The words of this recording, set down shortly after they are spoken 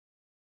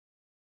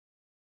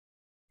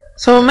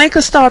So we'll make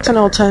a start on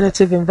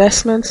alternative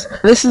investments.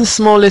 This is a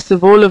small list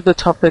of all of the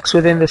topics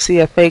within the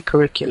CFA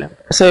curriculum.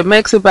 So it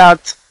makes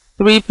about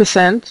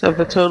 3% of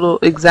the total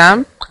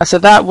exam. So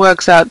that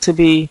works out to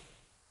be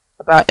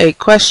about 8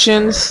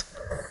 questions,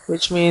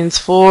 which means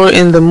 4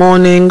 in the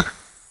morning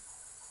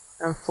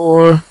and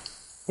 4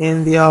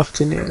 in the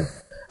afternoon.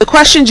 The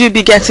questions you'd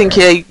be getting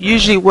here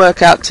usually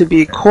work out to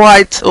be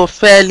quite or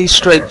fairly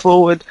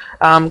straightforward.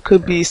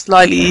 Could be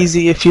slightly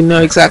easy if you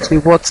know exactly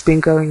what's been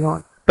going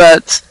on.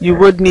 But you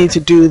would need to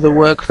do the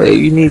work for it.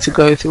 You need to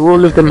go through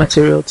all of the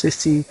material to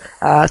see,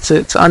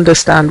 to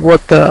understand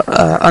what the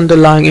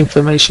underlying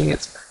information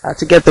is,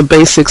 to get the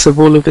basics of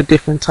all of the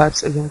different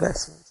types of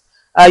investments.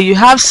 You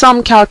have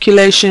some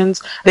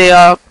calculations. They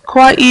are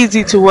quite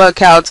easy to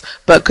work out,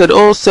 but could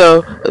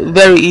also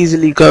very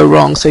easily go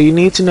wrong. So you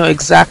need to know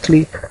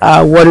exactly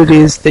what it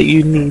is that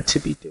you need to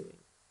be doing.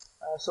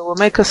 So we'll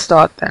make a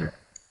start then.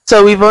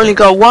 So we've only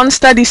got one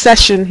study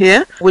session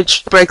here,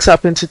 which breaks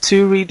up into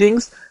 2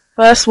 readings.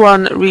 First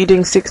one,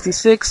 reading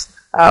 66,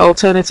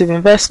 alternative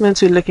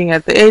investments. We're looking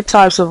at the 8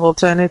 types of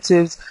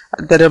alternatives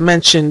that are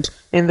mentioned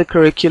in the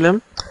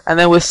curriculum. And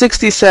then with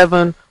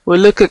 67, we'll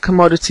look at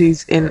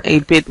commodities in a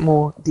bit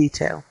more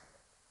detail.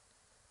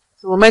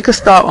 So we'll make a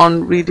start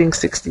on reading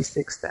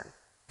 66 then.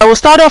 I will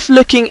start off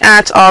looking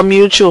at our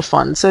mutual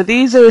funds. So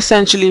these are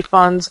essentially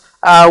funds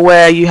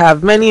where you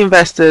have many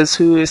investors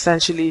who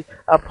essentially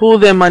pool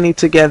their money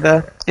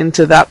together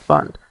into that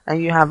fund.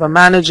 And you have a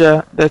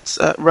manager that's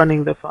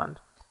running the fund.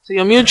 So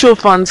your mutual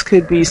funds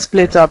could be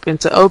split up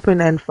into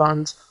open-end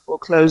funds or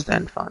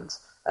closed-end funds.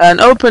 An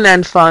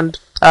open-end fund,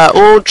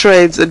 all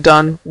trades are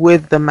done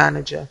with the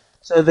manager.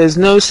 So there's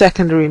no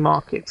secondary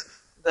market.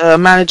 The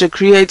manager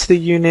creates the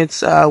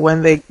units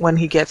when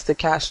he gets the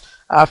cash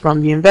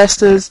from the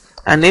investors,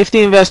 and if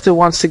the investor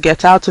wants to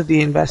get out of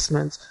the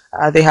investment,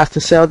 they have to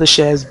sell the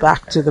shares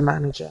back to the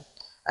manager.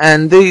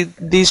 And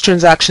these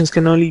transactions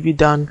can only be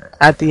done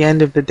at the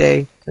end of the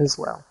day as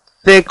well.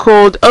 They're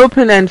called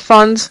open-end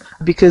funds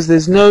because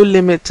there's no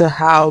limit to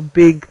how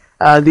big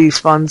these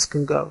funds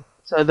can go.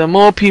 So the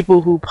more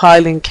people who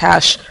pile in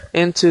cash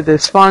into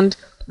this fund,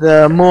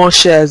 the more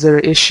shares that are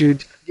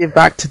issued give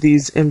back to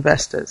these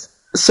investors.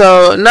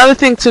 So another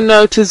thing to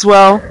note as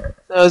well,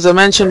 so as I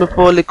mentioned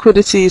before,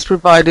 liquidity is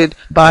provided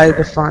by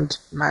the fund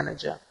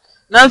manager.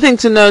 Another thing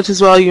to note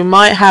as well, you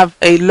might have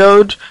a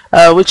load,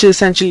 which is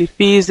essentially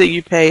fees that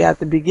you pay at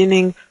the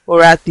beginning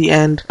or at the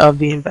end of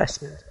the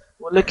investment.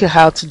 We'll look at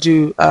how to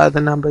do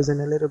the numbers in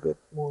a little bit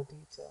more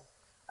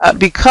detail.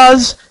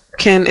 Because you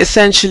can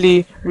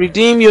essentially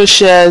redeem your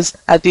shares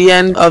at the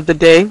end of the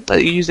day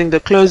using the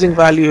closing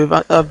value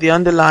of the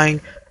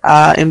underlying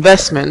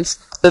investments,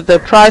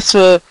 the price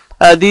for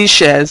these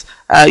shares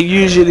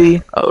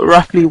usually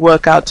roughly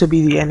work out to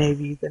be the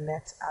NAV, the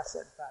net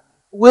asset value.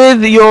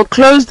 With your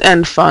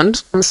closed-end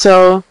fund,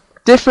 so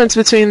difference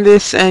between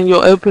this and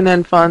your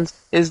open-end funds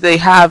is they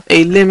have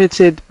a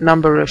limited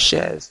number of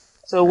shares.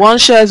 So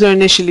once shares are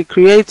initially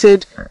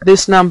created,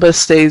 this number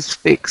stays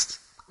fixed.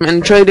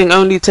 And trading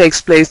only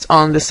takes place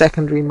on the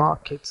secondary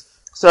market.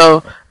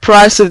 So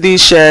price of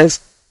these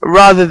shares,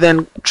 rather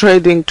than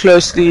trading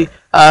closely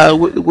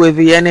with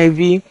the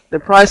NAV, the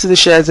price of the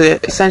shares are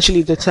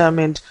essentially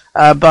determined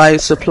by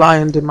supply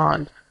and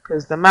demand.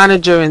 Because the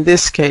manager in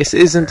this case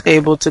isn't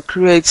able to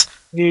create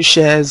new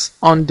shares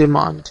on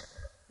demand.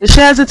 The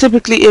shares are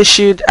typically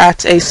issued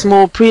at a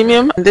small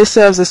premium, and this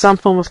serves as some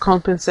form of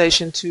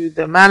compensation to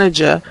the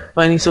manager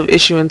for any sort of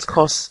issuance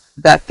costs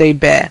that they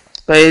bear.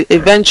 But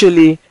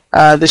eventually,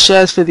 the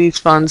shares for these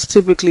funds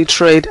typically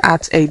trade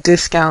at a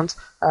discount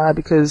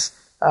because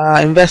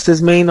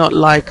investors may not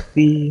like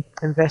the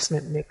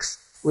investment mix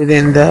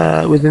within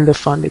the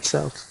fund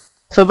itself.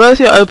 For both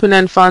your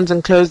open-end funds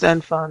and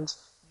closed-end funds,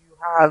 you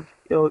have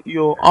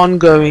your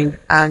ongoing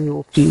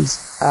annual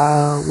fees,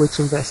 which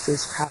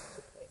investors have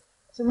to pay.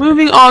 So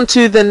moving on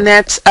to the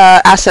net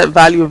asset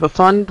value of a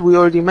fund, we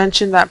already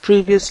mentioned that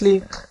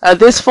previously.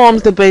 This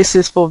forms the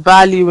basis for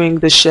valuing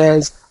the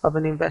shares of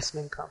an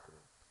investment company.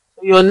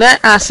 So your net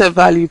asset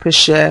value per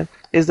share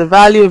is the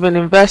value of an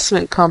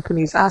investment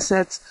company's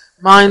assets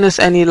minus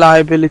any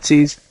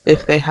liabilities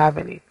if they have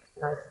any.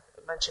 As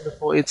I mentioned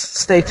before, it's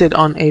stated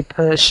on a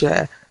per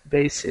share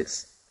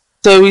basis.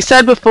 So we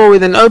said before,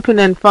 with an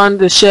open-end fund,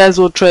 the shares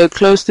will trade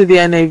close to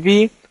the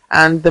NAV,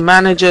 and the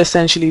manager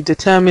essentially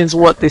determines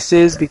what this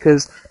is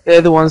because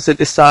they're the ones that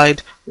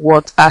decide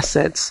what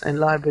assets and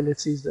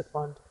liabilities the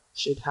fund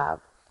should have.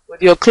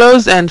 With your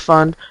closed-end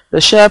fund, the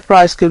share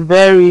price could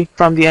vary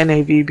from the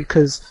NAV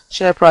because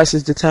share price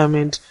is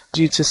determined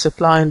due to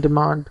supply and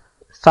demand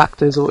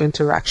factors or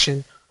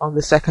interaction on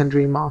the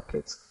secondary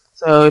markets.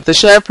 So if the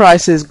share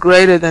price is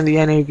greater than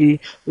the NAV,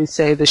 we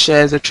say the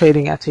shares are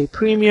trading at a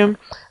premium,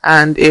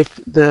 and if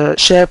the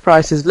share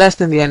price is less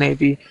than the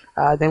NAV,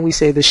 then we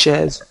say the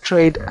shares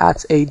trade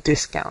at a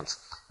discount.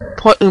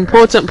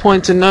 Important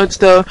point to note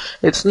though,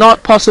 it's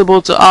not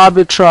possible to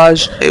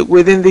arbitrage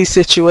within these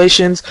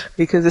situations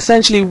because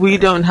essentially we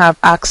don't have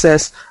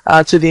access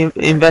to the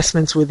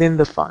investments within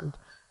the fund.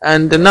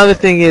 And another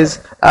thing is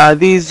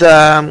these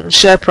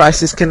share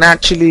prices can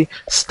actually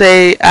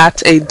stay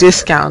at a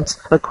discount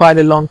for quite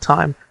a long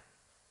time.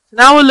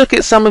 Now we'll look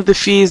at some of the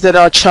fees that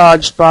are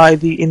charged by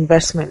the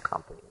investment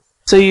companies.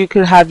 So you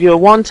could have your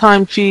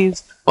one-time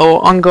fees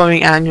or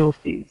ongoing annual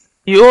fees.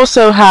 You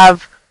also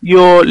have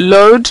your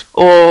load,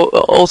 or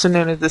also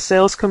known as the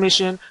sales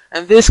commission,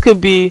 and this could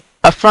be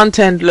a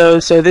front-end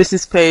load, so this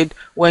is paid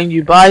when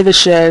you buy the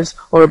shares,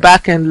 or a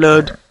back-end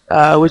load,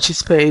 which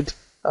is paid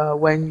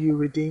when you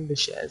redeem the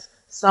shares.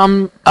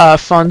 Some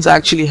funds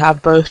actually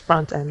have both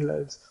front-end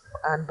loads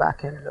and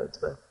back-end loads,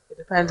 but it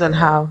depends on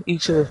how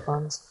each of the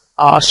funds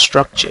are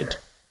structured.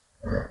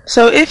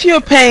 So if you're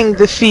paying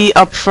the fee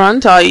up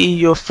front, i.e.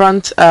 your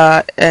front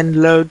end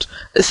load,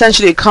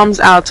 essentially it comes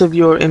out of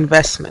your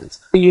investment.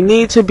 You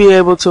need to be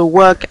able to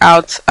work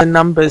out the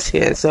numbers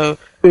here. So if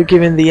you're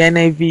given the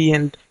NAV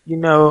and you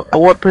know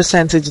what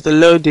percentage the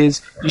load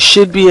is, you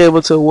should be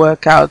able to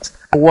work out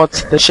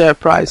what the share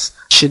price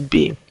should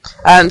be.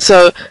 And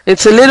so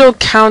it's a little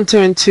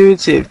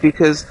counterintuitive,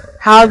 because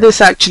how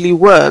this actually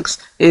works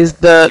is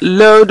the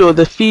load, or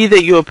the fee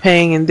that you're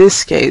paying in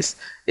this case,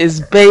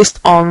 is based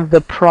on the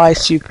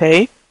price you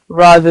pay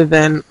rather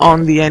than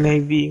on the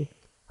NAV.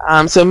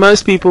 So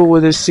most people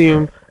would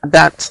assume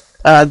that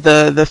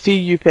the fee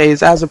you pay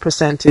is as a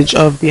percentage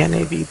of the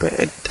NAV, but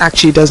it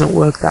actually doesn't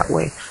work that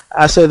way.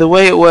 So the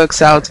way it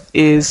works out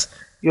is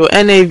your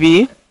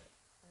NAV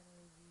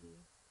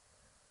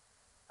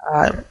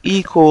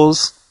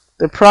equals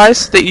the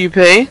price that you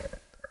pay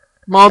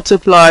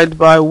multiplied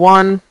by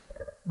 1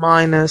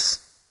 minus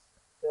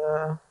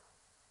the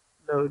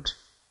load.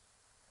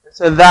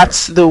 So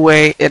that's the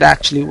way it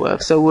actually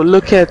works. So we'll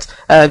look at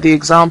the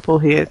example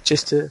here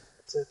just to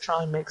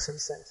try and make some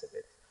sense of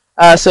it.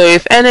 So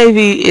if NAV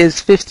is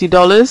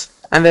 $50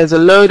 and there's a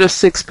load of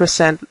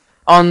 6%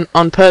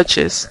 on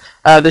purchase,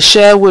 the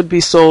share would be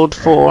sold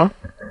for.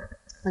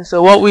 And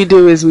so what we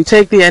do is we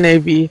take the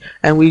NAV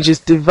and we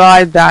just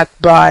divide that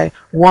by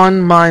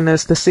 1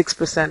 minus the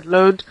 6%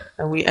 load,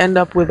 and we end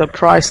up with a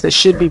price that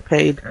should be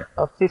paid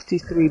of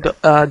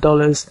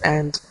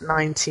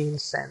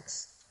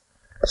 $53.19.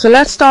 So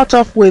let's start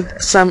off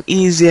with some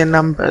easier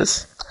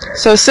numbers.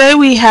 So say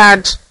we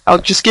had, I'll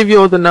just give you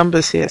all the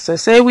numbers here. So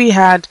say we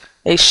had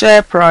a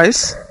share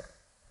price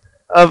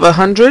of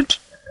 100,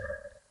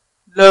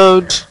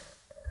 load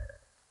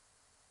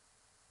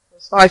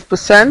was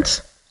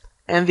 5%,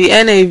 and the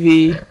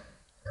NAV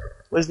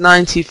was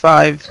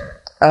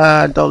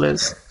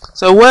 $95.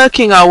 So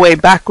working our way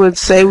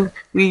backwards, say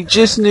we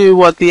just knew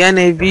what the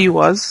NAV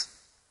was,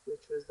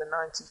 which was the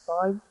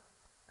 95, and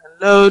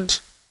load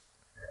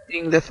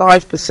being the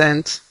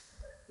 5%,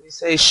 we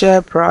say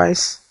share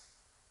price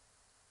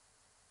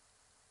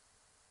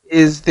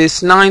is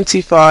this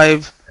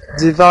 95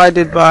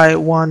 divided by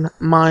 1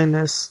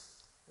 minus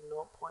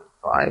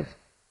 0.5,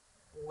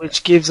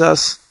 which gives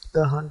us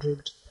the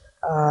 $100.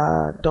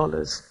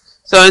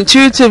 So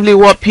intuitively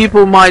what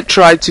people might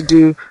try to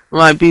do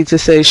might be to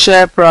say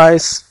share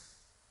price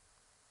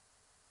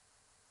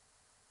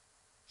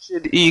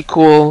should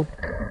equal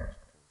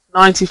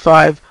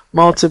 95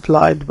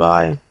 multiplied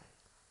by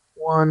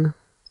 1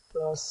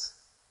 plus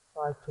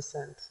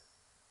 5%,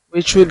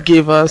 which would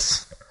give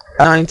us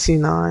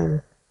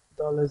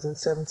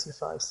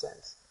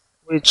 $99.75,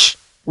 which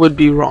would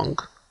be wrong.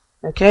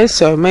 Okay,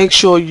 so make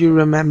sure you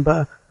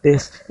remember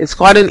this. It's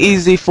quite an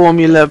easy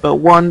formula, but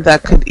one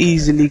that could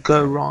easily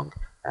go wrong.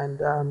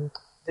 And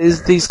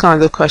these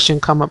kinds of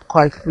questions come up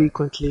quite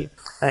frequently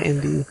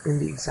in the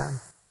exam.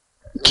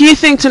 Key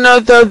thing to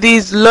note though,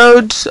 these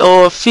loads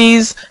or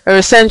fees are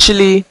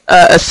essentially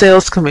a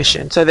sales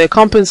commission. So they're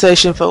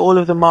compensation for all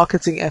of the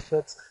marketing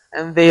efforts,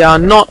 and they are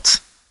not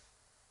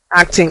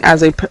acting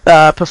as a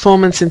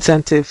performance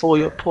incentive for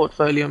your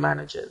portfolio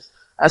managers.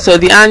 So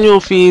the annual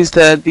fees,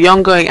 the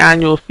ongoing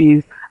annual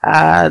fees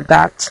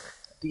that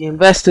the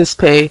investors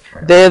pay,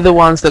 they're the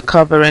ones that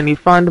cover any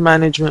fund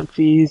management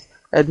fees,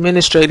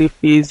 administrative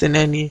fees, and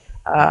any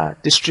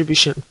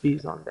distribution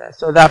fees on there.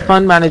 So that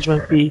fund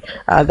management fee,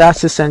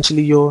 that's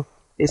essentially your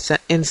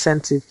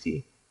incentive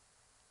fee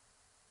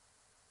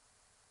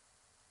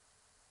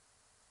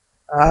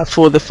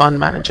for the fund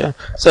manager.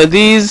 So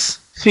these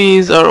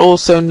fees are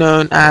also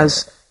known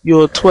as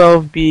your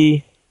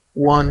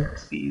 12B1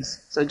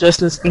 fees. So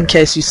just in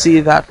case you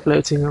see that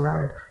floating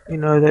around, you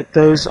know that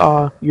those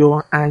are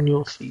your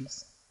annual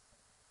fees.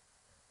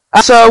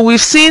 So we've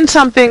seen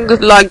something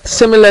like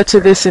similar to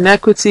this in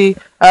equity.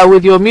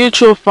 With your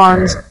mutual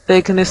funds,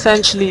 they can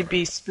essentially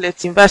be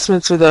split.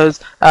 Investments for those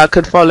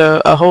could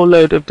follow a whole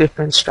load of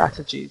different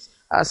strategies.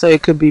 So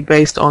it could be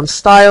based on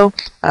style.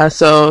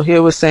 So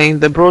here we're saying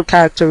the broad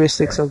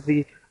characteristics of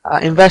the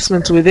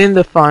investments within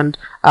the fund,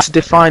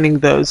 defining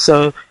those.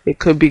 So it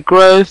could be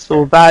growth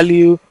or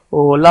value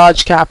or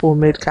large cap or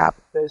mid cap,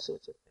 those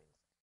sorts of things.